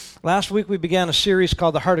Last week we began a series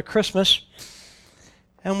called The Heart of Christmas.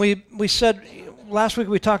 And we said, last week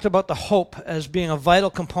we talked about the hope as being a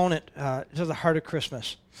vital component to the heart of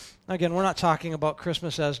Christmas. Again, we're not talking about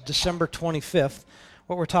Christmas as December 25th.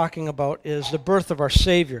 What we're talking about is the birth of our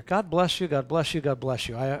Savior. God bless you, God bless you, God bless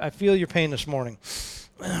you. I feel your pain this morning.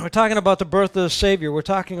 We're talking about the birth of the Savior. We're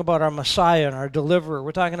talking about our Messiah and our Deliverer.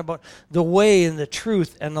 We're talking about the way and the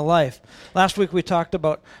truth and the life. Last week we talked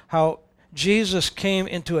about how Jesus came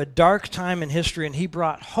into a dark time in history and he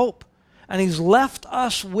brought hope. And he's left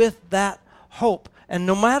us with that hope. And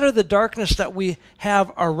no matter the darkness that we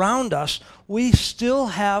have around us, we still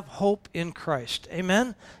have hope in Christ.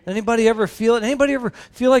 Amen? Anybody ever feel it? Anybody ever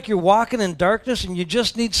feel like you're walking in darkness and you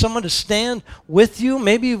just need someone to stand with you?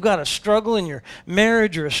 Maybe you've got a struggle in your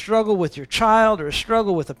marriage or a struggle with your child or a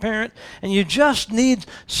struggle with a parent, and you just need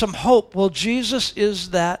some hope. Well, Jesus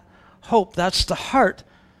is that hope. That's the heart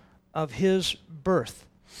of his birth.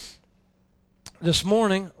 This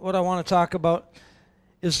morning, what I want to talk about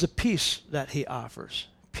is the peace that he offers.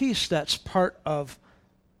 Peace that's part of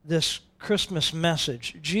this Christmas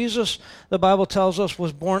message. Jesus, the Bible tells us,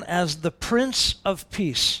 was born as the Prince of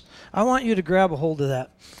Peace. I want you to grab a hold of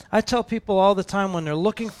that. I tell people all the time when they're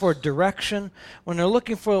looking for direction, when they're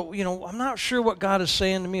looking for, I'm not sure what God is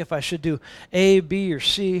saying to me if I should do A, B, or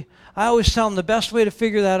C. I always tell them the best way to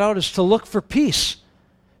figure that out is to look for peace.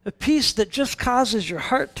 A peace that just causes your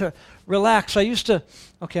heart to relax. I'm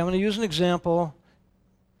going to use an example.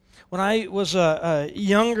 When I was a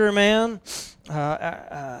younger man,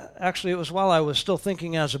 actually it was while I was still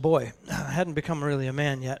thinking as a boy. I hadn't become really a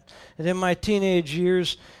man yet. And in my teenage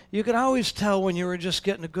years, you could always tell when you were just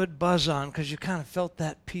getting a good buzz on because you kind of felt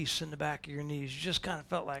that peace in the back of your knees. You just kind of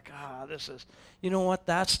felt like, this is, you know what,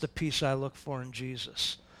 that's the peace I look for in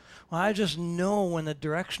Jesus. Well, I just know when the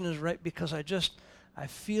direction is right because I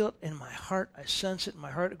feel it in my heart. I sense it in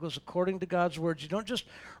my heart. It goes according to God's words. You don't just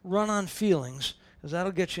run on feelings because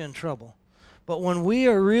that'll get you in trouble. But when we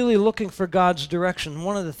are really looking for God's direction,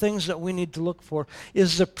 one of the things that we need to look for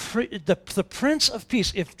is the Prince of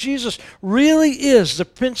Peace. If Jesus really is the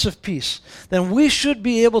Prince of Peace, then we should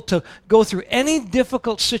be able to go through any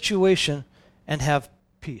difficult situation and have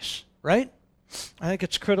peace, right? I think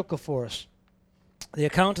it's critical for us. The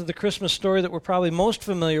account of the Christmas story that we're probably most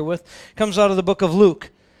familiar with comes out of the book of Luke.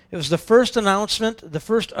 It was the first announcement, the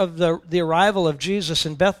first of the arrival of Jesus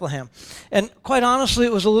in Bethlehem. And quite honestly,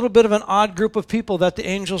 it was a little bit of an odd group of people that the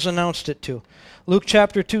angels announced it to. Luke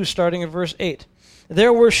chapter 2, starting at verse 8.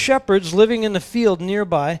 There were shepherds living in the field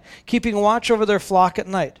nearby, keeping watch over their flock at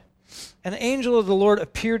night. An angel of the Lord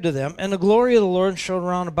appeared to them, and the glory of the Lord shone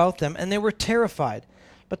round about them, and they were terrified.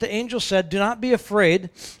 But the angel said, "Do not be afraid.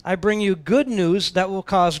 I bring you good news that will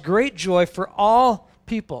cause great joy for all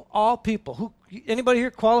people." All people. Anybody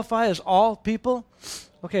here qualify as all people?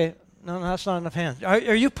 Okay, no, that's not enough hands. Are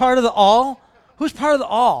you part of the all? Who's part of the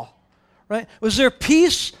all? Right? Was there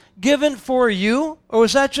peace given for you, or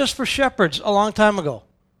was that just for shepherds a long time ago?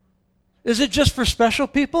 Is it just for special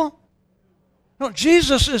people? No,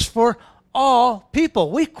 Jesus is for all people.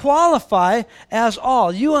 We qualify as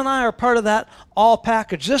all. You and I are part of that all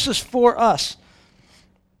package. This is for us.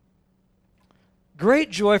 Great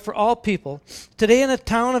joy for all people. Today in the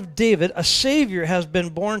town of David, a Savior has been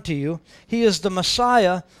born to you. He is the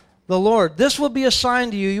Messiah, the Lord. This will be a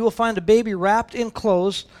sign to you. You will find a baby wrapped in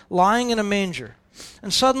clothes, lying in a manger.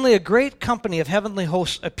 And suddenly a great company of heavenly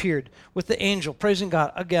hosts appeared with the angel, praising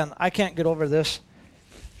God. Again, I can't get over this.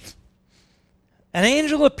 An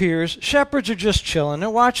angel appears. Shepherds are just chilling. They're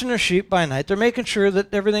watching their sheep by night. They're making sure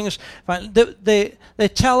that everything is fine. They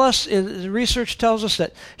tell us, research tells us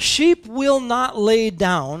that sheep will not lay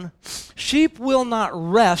down. Sheep will not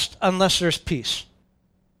rest unless there's peace.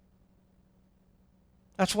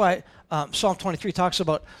 That's why Psalm 23 talks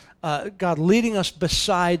about God leading us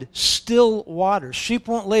beside still waters. Sheep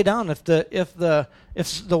won't lay down if the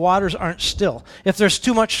waters aren't still, if there's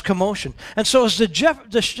too much commotion. And so it's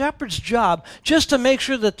the shepherd's job just to make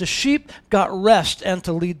sure that the sheep got rest and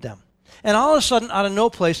to lead them. And all of a sudden, out of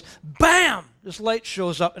no place, bam, this light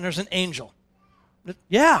shows up and there's an angel.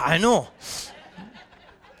 Yeah, I know.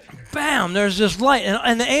 Bam, there's this light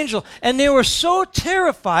and the angel. And they were so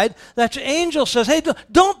terrified that the angel says, "Hey,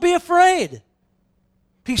 don't be afraid."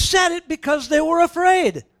 He said it because they were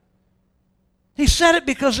afraid. He said it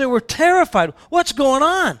because they were terrified. What's going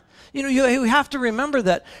on? You have to remember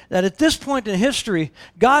that at this point in history,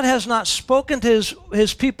 God has not spoken to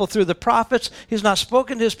his people through the prophets. He's not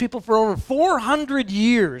spoken to his people for over 400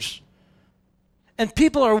 years. And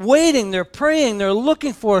people are waiting, they're praying, they're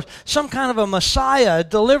looking for some kind of a Messiah, a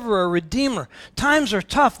deliverer, a redeemer. Times are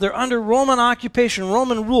tough. They're under Roman occupation,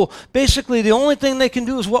 Roman rule. Basically, the only thing they can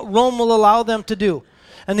do is what Rome will allow them to do.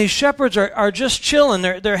 And these shepherds are just chilling.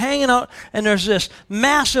 They're hanging out, and there's this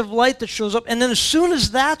massive light that shows up. And then as soon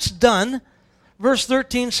as that's done, verse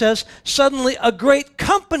 13 says, suddenly a great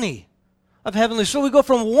company of heavenly. So we go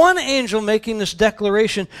from one angel making this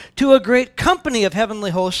declaration to a great company of heavenly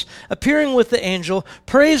hosts appearing with the angel,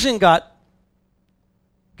 praising God.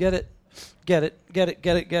 Get it? Get it? Get it?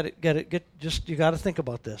 Get it? Get it? Get it? Just, you got to think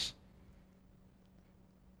about this.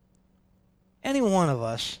 Any one of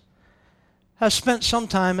us has spent some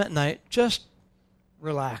time at night just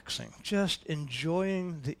relaxing, just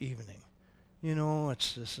enjoying the evening. You know,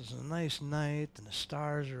 this is a nice night and the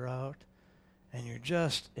stars are out. And you're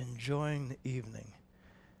just enjoying the evening.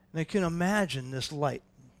 And I can imagine this light.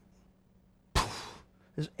 Poof,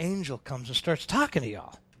 this angel comes and starts talking to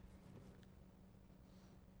y'all.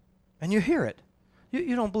 And you hear it.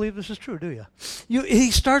 You don't believe this is true, do you? He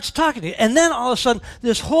starts talking to you. And then all of a sudden,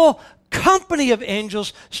 this whole company of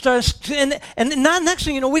angels starts, and not next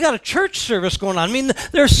thing you know, we got a church service going on. I mean,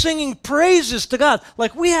 they're singing praises to God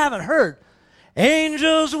like we haven't heard.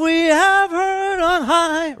 Angels we have heard on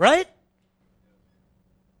high, right?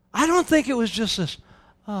 I don't think it was just this,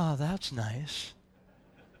 oh, that's nice.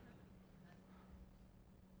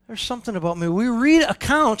 There's something about me. We read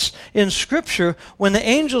accounts in Scripture when the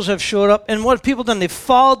angels have showed up, and what have people done? They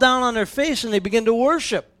fall down on their face and they begin to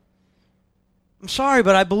worship. I'm sorry,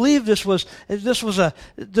 but I believe this was a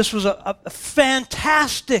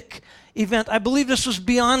fantastic event. I believe this was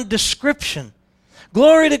beyond description.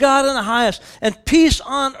 Glory to God in the highest, and peace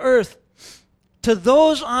on earth to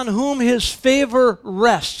those on whom his favor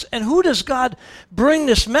rests. And who does God bring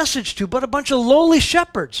this message to but a bunch of lowly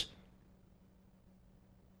shepherds?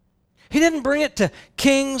 He didn't bring it to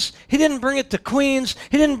kings. He didn't bring it to queens.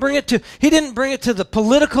 He didn't bring it to the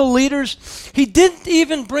political leaders. He didn't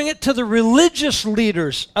even bring it to the religious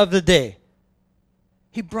leaders of the day.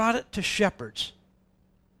 He brought it to shepherds.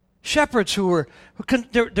 Shepherds who were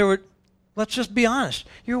let's just be honest.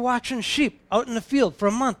 You're watching sheep out in the field for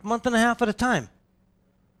a month and a half at a time.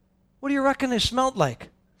 What do you reckon they smelled like?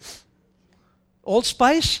 Old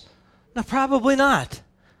Spice? No, probably not.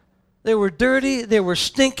 They were dirty, they were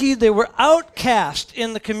stinky, they were outcast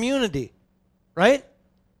in the community. Right?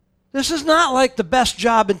 This is not like the best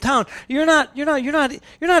job in town. You're not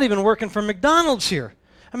even working for McDonald's here.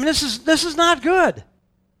 I mean, this is not good.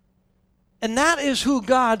 And that is who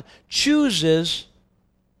God chooses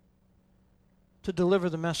to deliver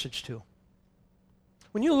the message to.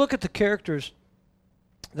 When you look at the characters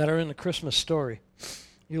that are in the Christmas story,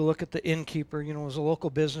 you look at the innkeeper, was a local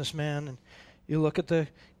businessman, and you look at the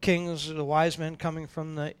kings, the wise men coming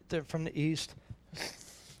from the east,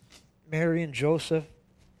 Mary and Joseph.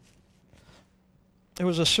 There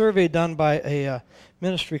was a survey done by a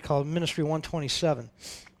ministry called Ministry 127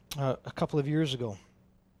 a couple of years ago.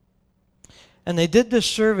 And they did this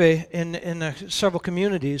survey in several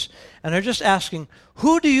communities, and they're just asking,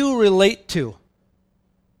 who do you relate to?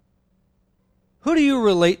 Who do you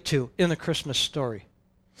relate to in the Christmas story?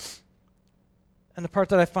 And the part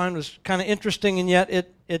that I find was kind of interesting, and yet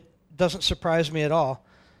it doesn't surprise me at all,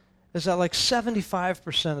 is that like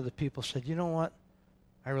 75% of the people said, you know what?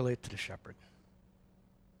 I relate to the shepherd.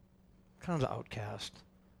 I'm kind of the outcast.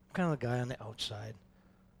 I'm kind of the guy on the outside.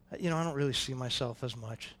 I don't really see myself as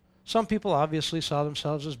much. Some people obviously saw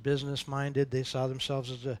themselves as business-minded. They saw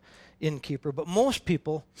themselves as an innkeeper. But most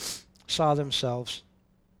people saw themselves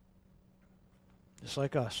just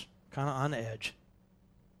like us, kind of on edge.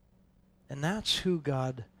 And that's who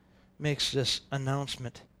God makes this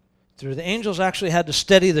announcement through. The angels actually had to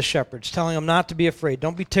steady the shepherds, telling them not to be afraid.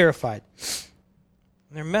 Don't be terrified.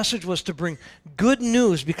 And their message was to bring good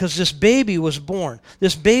news because this baby was born.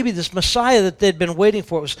 This baby, this Messiah that they'd been waiting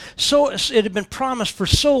for, it had been promised for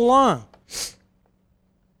so long.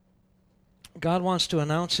 God wants to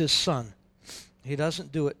announce his son. He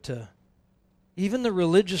doesn't do it to even the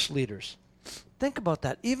religious leaders. Think about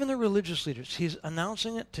that. Even the religious leaders, he's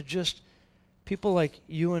announcing it to just people like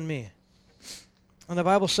you and me. And the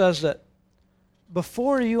Bible says that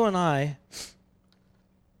before you and I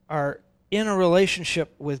are in a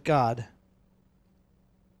relationship with God,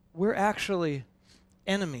 we're actually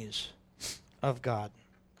enemies of God.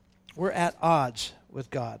 We're at odds with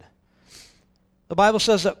God. The Bible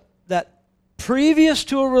says that previous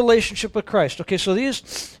to a relationship with Christ, okay, so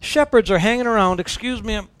these shepherds are hanging around. Excuse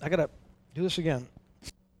me, I got to do this again.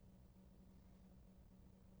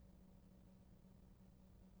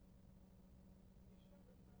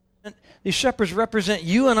 These shepherds represent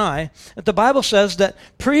you and I. That the Bible says that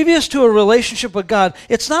previous to a relationship with God,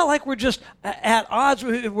 it's not like we're just at odds,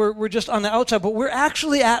 we're just on the outside, but we're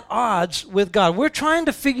actually at odds with God. We're trying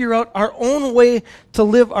to figure out our own way to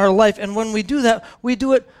live our life. And when we do that, we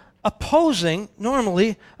do it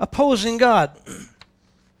normally opposing God.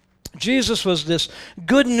 Jesus was this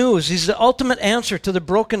good news. He's the ultimate answer to the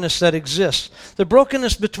brokenness that exists. The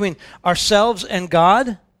brokenness between ourselves and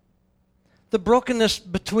God, the brokenness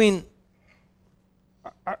between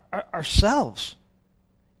ourselves.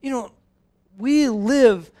 You know, we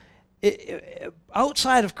live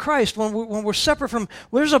outside of Christ when we're separate from.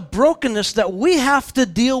 There's a brokenness that we have to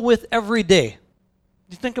deal with every day.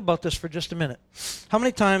 You think about this for just a minute. How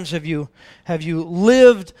many times have you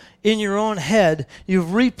lived in your own head? You've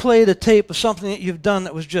replayed a tape of something that you've done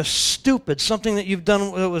that was just stupid, something that you've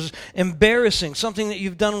done that was embarrassing, something that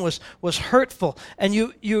you've done was hurtful, and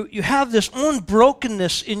you have this own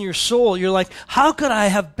brokenness in your soul. You're like, how could I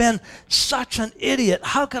have been such an idiot?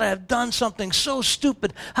 How could I have done something so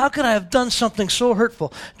stupid? How could I have done something so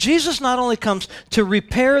hurtful? Jesus not only comes to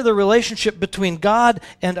repair the relationship between God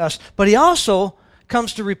and us, but he also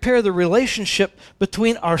comes to repair the relationship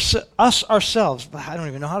between us ourselves. I don't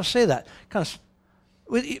even know how to say that. Kind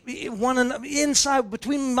of one inside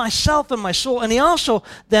between myself and my soul, and he also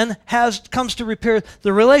then comes to repair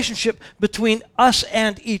the relationship between us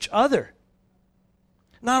and each other.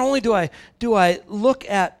 Not only do I look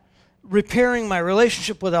at repairing my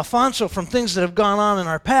relationship with Alfonso from things that have gone on in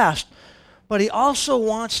our past, but he also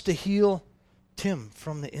wants to heal Tim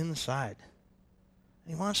from the inside.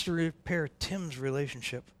 He wants to repair Tim's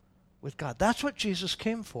relationship with God. That's what Jesus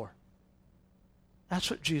came for. That's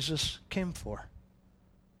what Jesus came for.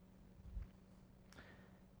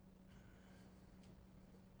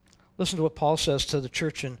 Listen to what Paul says to the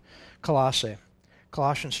church in Colossae.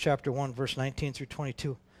 Colossians chapter 1, verse 19 through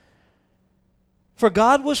 22. For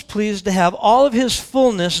God was pleased to have all of his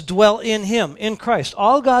fullness dwell in him, in Christ.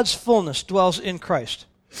 All God's fullness dwells in Christ.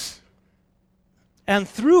 And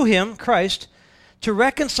through him, Christ, to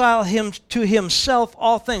reconcile him to himself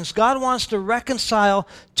all things. God wants to reconcile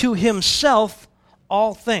to himself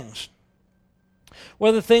all things,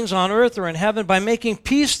 whether things on earth or in heaven, by making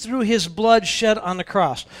peace through his blood shed on the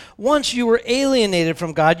cross. Once you were alienated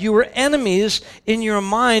from God, you were enemies in your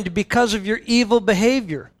mind because of your evil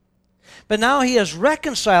behavior. But now he has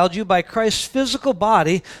reconciled you by Christ's physical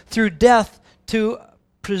body through death to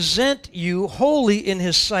present you holy in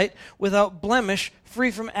his sight, without blemish,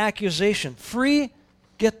 free from accusation.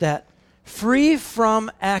 Get that, free from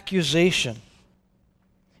accusation.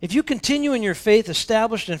 If you continue in your faith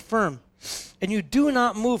established and firm, and you do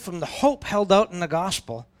not move from the hope held out in the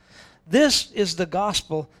gospel, this is the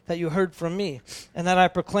gospel that you heard from me, and that I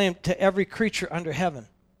proclaimed to every creature under heaven,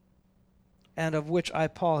 and of which I,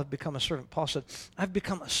 Paul, have become a servant. Paul said, I've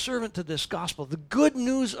become a servant to this gospel, the good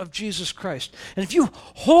news of Jesus Christ. And if you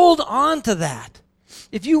hold on to that,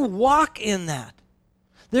 if you walk in that,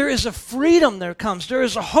 there is a freedom that comes. There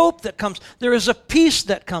is a hope that comes. There is a peace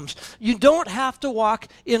that comes. You don't have to walk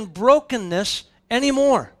in brokenness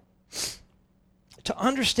anymore. To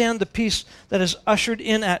understand the peace that is ushered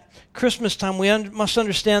in at Christmas time, we must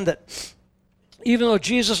understand that even though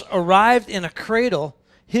Jesus arrived in a cradle,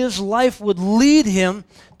 his life would lead him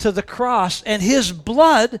to the cross, and his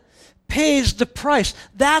blood pays the price.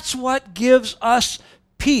 That's what gives us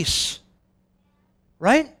peace.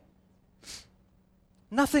 Right?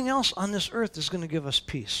 Nothing else on this earth is going to give us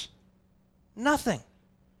peace. Nothing.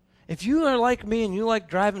 If you are like me and you like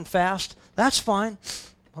driving fast, that's fine.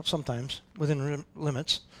 Well, sometimes, within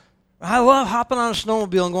limits. I love hopping on a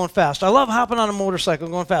snowmobile and going fast. I love hopping on a motorcycle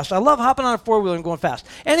and going fast. I love hopping on a four-wheeler and going fast.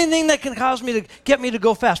 Anything that can cause me to get me to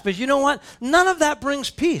go fast. But you know what? None of that brings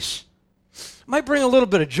peace. It might bring a little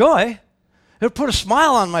bit of joy. It'll put a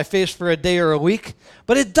smile on my face for a day or a week.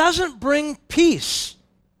 But it doesn't bring peace.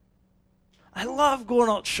 I love going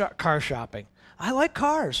out car shopping. I like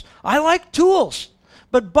cars. I like tools.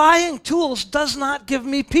 But buying tools does not give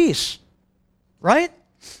me peace. Right?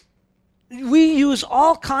 We use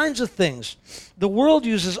all kinds of things. The world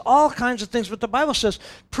uses all kinds of things. But the Bible says,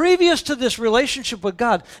 previous to this relationship with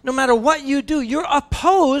God, no matter what you do, you're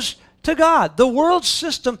opposed to God. The world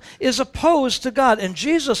system is opposed to God. And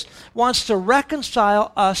Jesus wants to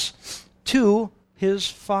reconcile us to his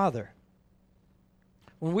Father.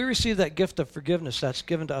 When we receive that gift of forgiveness that's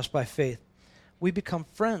given to us by faith, we become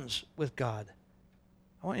friends with God.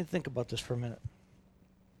 I want you to think about this for a minute.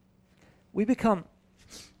 We become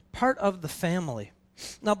part of the family.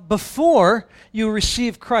 Now, before you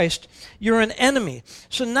receive Christ, you're an enemy.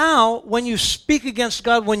 So now, when you speak against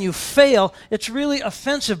God, when you fail, it's really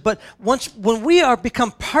offensive. But when we are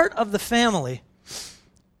become part of the family,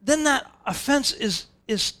 then that offense is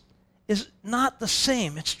not the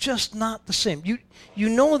same. It's just not the same. You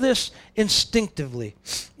know this instinctively.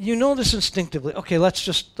 You know this instinctively. Okay, let's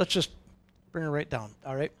just bring it right down.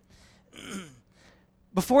 All right.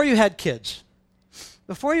 Before you had kids,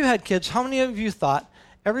 how many of you thought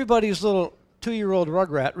everybody's little 2-year-old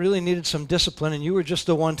rugrat really needed some discipline, and you were just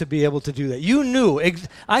the one to be able to do that? You knew.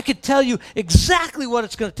 I could tell you exactly what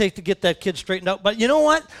it's going to take to get that kid straightened out, but you know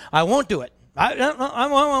what? I won't do it. I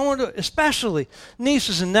won't do it. Especially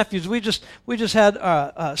nieces and nephews. We just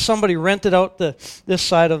had somebody rented out this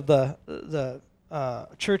side of the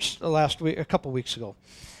church a couple weeks ago,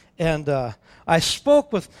 and I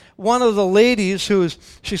spoke with one of the ladies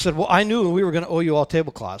she said, well, I knew we were going to owe you all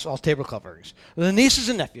tablecloths, all tablecloth coverings. The nieces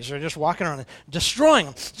and nephews are just walking around and destroying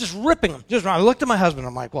them, just ripping them. I looked at my husband,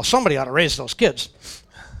 I'm like, well, somebody ought to raise those kids.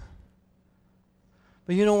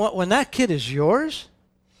 But you know what? When that kid is yours,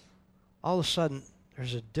 all of a sudden,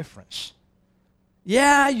 there's a difference.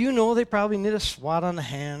 Yeah, you know they probably need a swat on the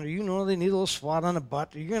hand, or you know they need a little swat on the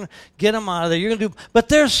butt. You're going to get them out of there. But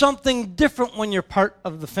there's something different when you're part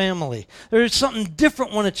of the family. There's something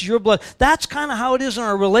different when it's your blood. That's kind of how it is in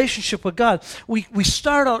our relationship with God. We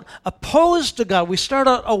start out opposed to God. We start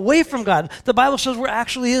out away from God. The Bible says we're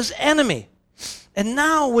actually His enemy. And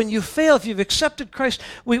now when you fail, if you've accepted Christ,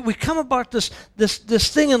 we come about this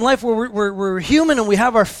thing in life where we're human and we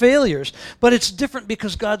have our failures. But it's different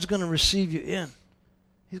because God's going to receive you in.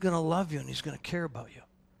 He's going to love you and He's going to care about you.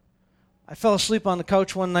 I fell asleep on the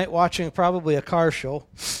couch one night watching probably a car show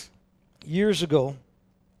years ago,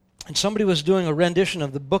 and somebody was doing a rendition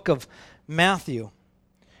of the book of Matthew.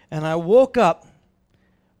 And I woke up,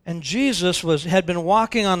 and Jesus had been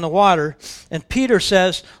walking on the water, and Peter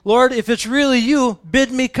says, Lord, if it's really you,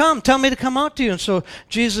 bid me come. Tell me to come out to you. And so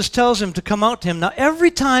Jesus tells him to come out to him. Now,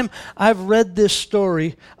 every time I've read this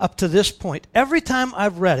story up to this point, every time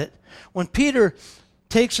I've read it, when Peter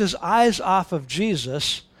takes his eyes off of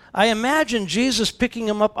Jesus, I imagine Jesus picking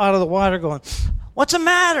him up out of the water going, what's the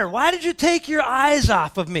matter? Why did you take your eyes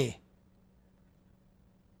off of me?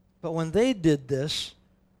 But when they did this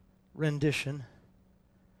rendition,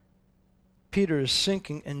 Peter is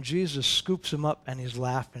sinking and Jesus scoops him up and he's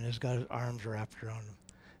laughing. He's got his arms wrapped around him.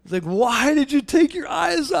 He's like, why did you take your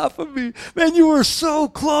eyes off of me? Man, you were so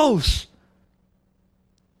close.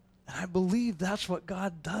 And I believe that's what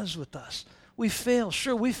God does with us. We fail.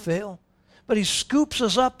 Sure, we fail. But He scoops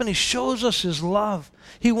us up and He shows us His love.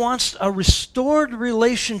 He wants a restored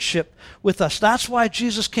relationship with us. That's why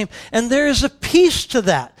Jesus came. And there is a peace to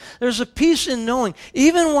that. There's a peace in knowing,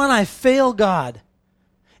 even when I fail God,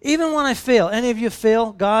 even when I fail, any of you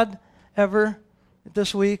fail God ever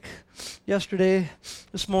this week, yesterday,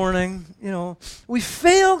 this morning? We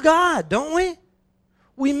fail God, don't we?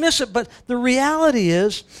 We miss it, but the reality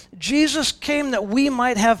is Jesus came that we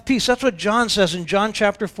might have peace. That's what John says in John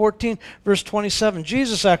chapter 14, verse 27.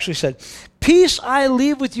 Jesus actually said, peace I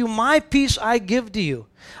leave with you, my peace I give to you.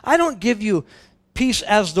 I don't give you peace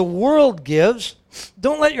as the world gives.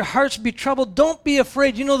 Don't let your hearts be troubled. Don't be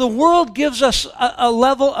afraid. The world gives us a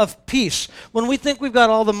level of peace. When we think we've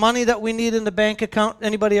got all the money that we need in the bank account,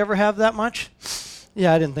 anybody ever have that much?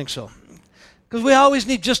 Yeah, I didn't think so. Because we always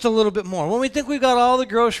need just a little bit more. When we think we've got all the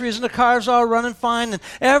groceries and the car's all running fine and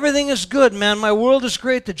everything is good, man, my world is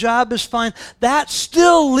great, the job is fine, that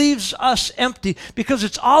still leaves us empty because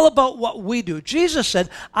it's all about what we do. Jesus said,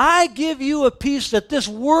 I give you a peace that this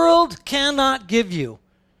world cannot give you.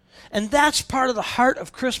 And that's part of the heart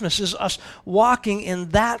of Christmas, is us walking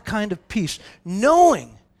in that kind of peace,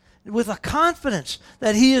 knowing with a confidence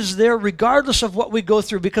that He is there regardless of what we go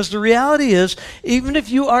through. Because the reality is, even if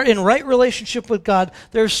you are in right relationship with God,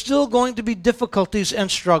 there's still going to be difficulties and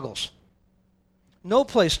struggles. No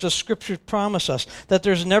place does Scripture promise us that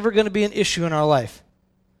there's never going to be an issue in our life.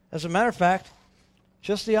 As a matter of fact,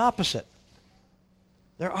 just the opposite.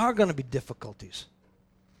 There are going to be difficulties.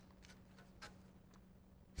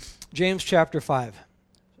 James chapter 5,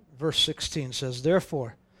 verse 16 says,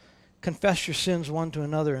 therefore, confess your sins one to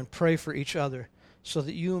another and pray for each other so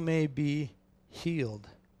that you may be healed.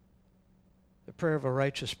 The prayer of a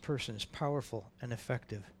righteous person is powerful and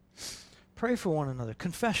effective. Pray for one another.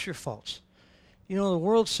 Confess your faults. The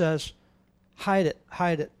world says, hide it,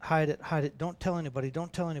 hide it, hide it, hide it. Don't tell anybody,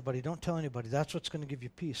 don't tell anybody, don't tell anybody. That's what's going to give you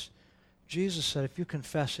peace. Jesus said if you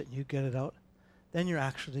confess it and you get it out, then you're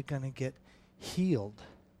actually going to get healed.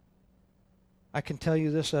 I can tell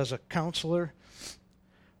you this as a counselor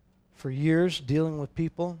for years dealing with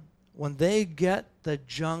people. When they get the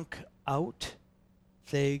junk out,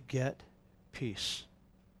 they get peace.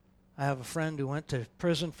 I have a friend who went to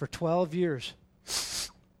prison for 12 years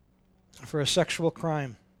for a sexual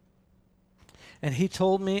crime. And he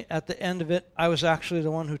told me at the end of it, I was actually the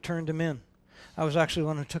one who turned him in. I was actually the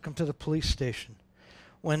one who took him to the police station.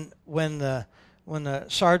 When the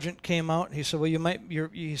sergeant came out, he said, "Well,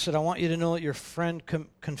 he said, I want you to know that your friend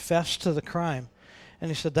confessed to the crime." And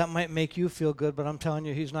he said, "That might make you feel good, but I'm telling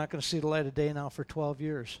you, he's not going to see the light of day now for 12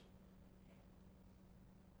 years."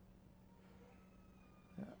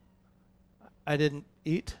 I didn't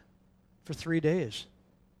eat for 3 days.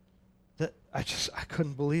 I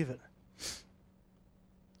couldn't believe it.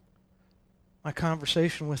 My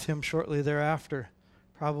conversation with him shortly thereafter,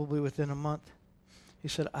 probably within a month, he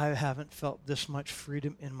said, "I haven't felt this much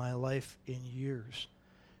freedom in my life in years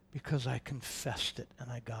because I confessed it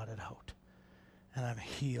and I got it out. And I'm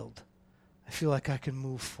healed. I feel like I can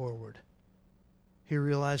move forward." He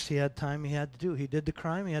realized he had time he had to do. He did the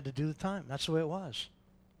crime, he had to do the time. That's the way it was.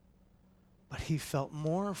 But he felt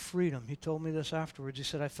more freedom. He told me this afterwards. He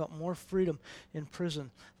said, "I felt more freedom in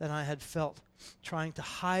prison than I had felt trying to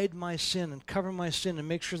hide my sin and cover my sin and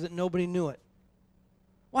make sure that nobody knew it."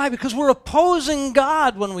 Why? Because we're opposing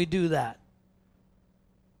God when we do that.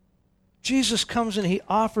 Jesus comes and he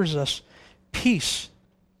offers us peace.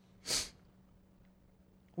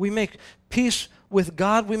 We make peace with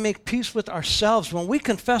God. We make peace with ourselves. When we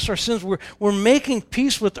confess our sins, we're making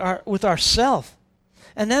peace with ourselves.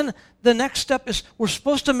 And then the next step is we're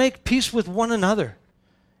supposed to make peace with one another.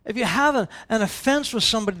 If you have an offense with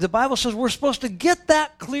somebody, the Bible says we're supposed to get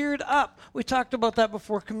that cleared up. We talked about that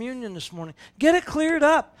before communion this morning. Get it cleared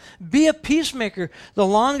up. Be a peacemaker. The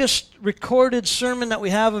longest recorded sermon that we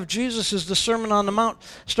have of Jesus is the Sermon on the Mount.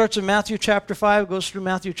 Starts in Matthew chapter 5, goes through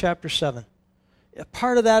Matthew chapter 7. A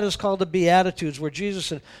part of that is called the Beatitudes, where Jesus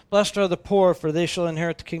said, "Blessed are the poor, for they shall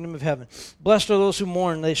inherit the kingdom of heaven. Blessed are those who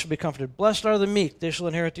mourn, they shall be comforted. Blessed are the meek, they shall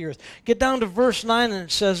inherit the earth." Get down to verse 9, and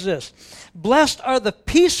it says this, "Blessed are the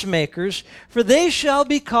peacemakers, for they shall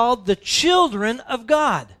be called the children of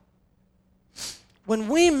God." When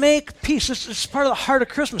we make peace, this is part of the heart of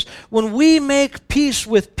Christmas. When we make peace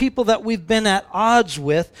with people that we've been at odds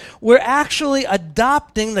with, we're actually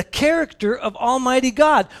adopting the character of Almighty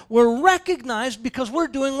God. We're recognized because we're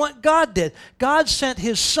doing what God did. God sent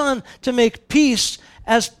His Son to make peace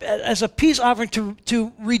as a peace offering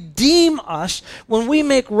to redeem us. When we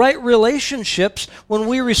make right relationships, when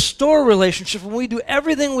we restore relationships, when we do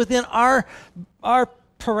everything within our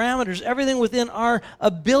parameters, everything within our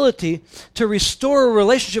ability to restore a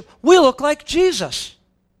relationship, we look like Jesus.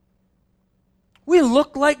 We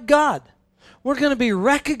look like God. We're going to be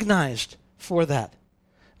recognized for that.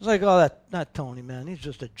 It's like, "Oh, that Tony, man, he's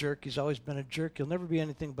just a jerk. He's always been a jerk. He'll never be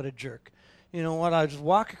anything but a jerk. You know what? I just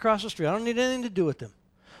walk across the street. I don't need anything to do with him."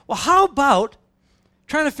 Well, how about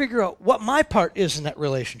trying to figure out what my part is in that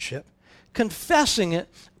relationship, confessing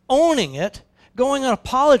it, owning it, going and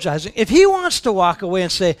apologizing. If he wants to walk away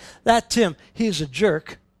and say, "That Tim, he's a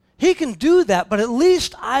jerk," he can do that, but at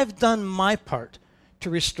least I've done my part to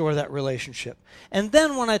restore that relationship. And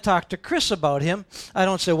then when I talk to Chris about him, I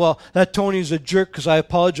don't say, "Well, that Tony's a jerk because I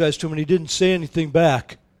apologized to him and he didn't say anything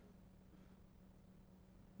back."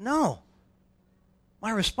 No.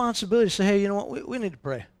 My responsibility is to say, "Hey, you know what? We need to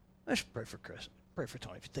pray. I should pray for Chris. Pray for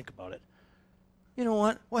Tony if you think about it. You know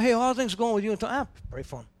what? Well, hey, all things going with you and Tony. Pray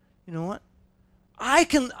for him. You know what? I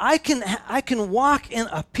can walk in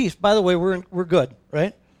a peace." By the way, we're good,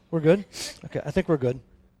 right? We're good? Okay, I think we're good.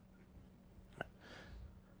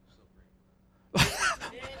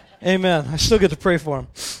 Amen. I still get to pray for him.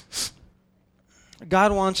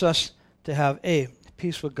 God wants us to have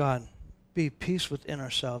peace with God, be peace within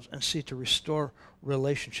ourselves, and see to restore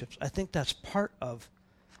relationships. I think that's part of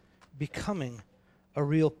becoming a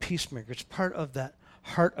real peacemaker. It's part of that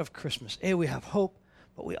heart of Christmas. We have hope,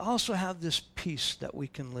 but we also have this peace that we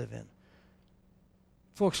can live in.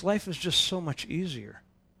 Folks, life is just so much easier.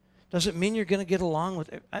 Does it mean you're going to get along with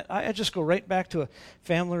I just go right back to a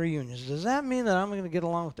family reunion. Does that mean that I'm going to get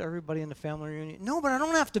along with everybody in the family reunion? No, but I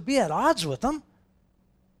don't have to be at odds with them.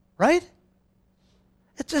 Right?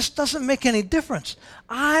 It just doesn't make any difference.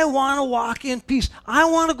 I want to walk in peace. I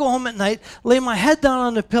want to go home at night, lay my head down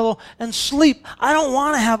on the pillow, and sleep. I don't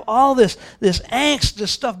want to have all this angst,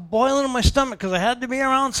 this stuff boiling in my stomach because I had to be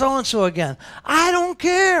around so-and-so again. I don't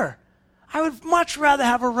care. I would much rather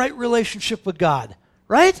have a right relationship with God.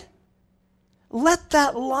 Right? Let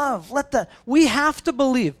that love, we have to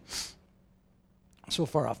believe. So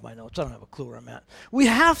far off my notes, I don't have a clue where I'm at. We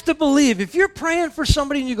have to believe. If you're praying for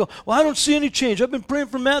somebody and you go, well, I don't see any change. I've been praying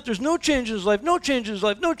for Matt. There's no change in his life, no change in his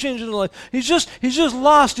life, no change in his life. He's just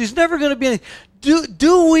lost. He's never going to be anything.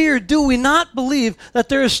 Do we or do we not believe that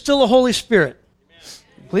there is still a Holy Spirit?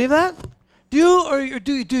 Amen. Believe that? Do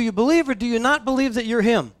you believe or do you not believe that you're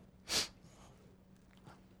Him?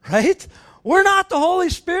 Right? We're not the Holy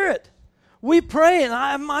Spirit. We pray,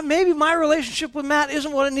 and maybe my relationship with Matt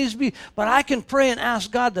isn't what it needs to be, but I can pray and ask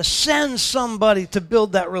God to send somebody to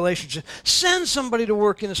build that relationship. Send somebody to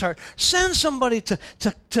work in his heart. Send somebody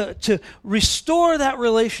to restore that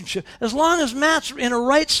relationship. As long as Matt's in a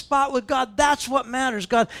right spot with God, that's what matters.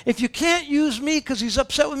 God, if you can't use me because he's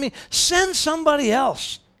upset with me, send somebody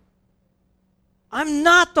else. I'm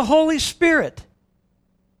not the Holy Spirit.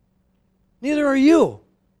 Neither are you.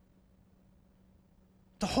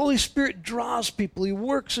 The Holy Spirit draws people. He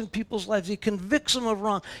works in people's lives. He convicts them of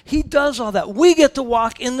wrong. He does all that. We get to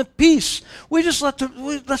walk in the peace.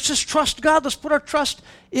 Let's just trust God. Let's put our trust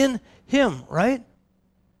in Him, right?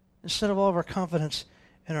 Instead of all of our confidence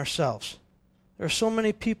in ourselves. There are so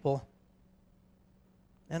many people,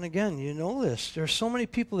 and again, you know this, there are so many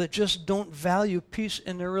people that just don't value peace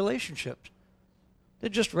in their relationships.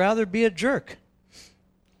 They'd just rather be a jerk.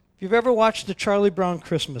 If you've ever watched the Charlie Brown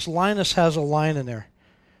Christmas, Linus has a line in there.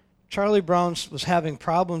 Charlie Brown was having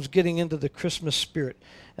problems getting into the Christmas spirit.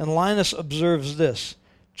 And Linus observes this.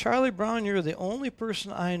 Charlie Brown, you're the only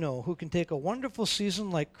person I know who can take a wonderful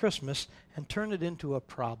season like Christmas and turn it into a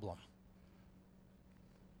problem.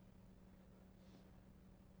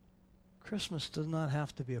 Christmas does not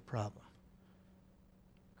have to be a problem.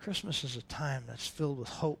 Christmas is a time that's filled with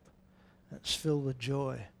hope, that's filled with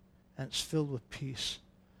joy, and it's filled with peace.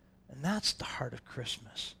 And that's the heart of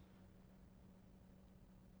Christmas.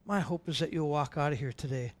 My hope is that you'll walk out of here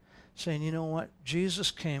today saying, you know what? Jesus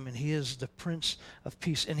came and He is the Prince of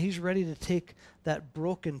Peace. And He's ready to take that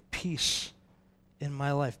broken peace in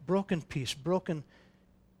my life. Broken peace. Broken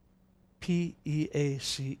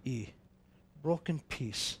P-E-A-C-E. Broken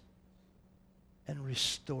peace. And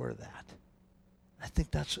restore that. I think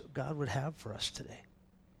that's what God would have for us today.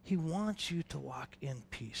 He wants you to walk in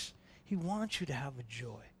peace. He wants you to have a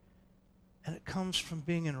joy. And it comes from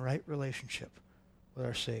being in right relationship with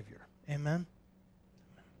our Savior. Amen?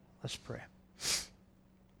 Let's pray.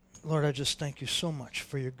 Lord, I just thank you so much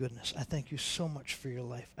for your goodness. I thank you so much for your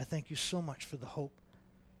life. I thank you so much for the hope.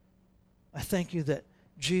 I thank you that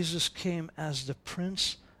Jesus came as the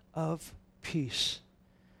Prince of Peace.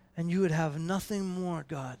 And you would have nothing more,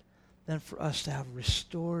 God, than for us to have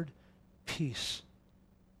restored peace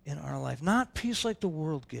in our life. Not peace like the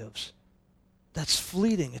world gives. That's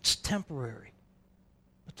fleeting. It's temporary.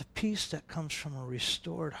 But the peace that comes from a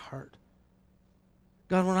restored heart.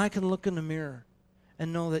 God, when I can look in the mirror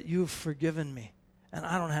and know that you've forgiven me and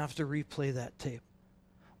I don't have to replay that tape.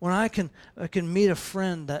 When I can meet a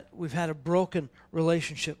friend that we've had a broken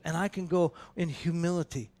relationship and I can go in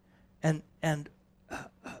humility and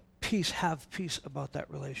have peace about that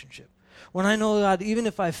relationship. When I know, God, even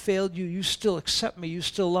if I failed you, you still accept me, you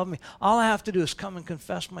still love me. All I have to do is come and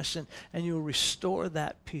confess my sin, and you'll restore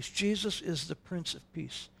that peace. Jesus is the Prince of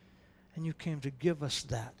Peace, and you came to give us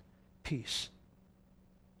that peace.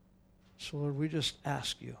 So, Lord, we just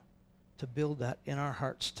ask you to build that in our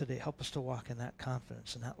hearts today. Help us to walk in that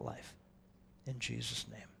confidence and that life. In Jesus'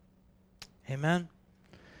 name. Amen.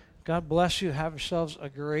 God bless you. Have yourselves a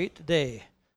great day.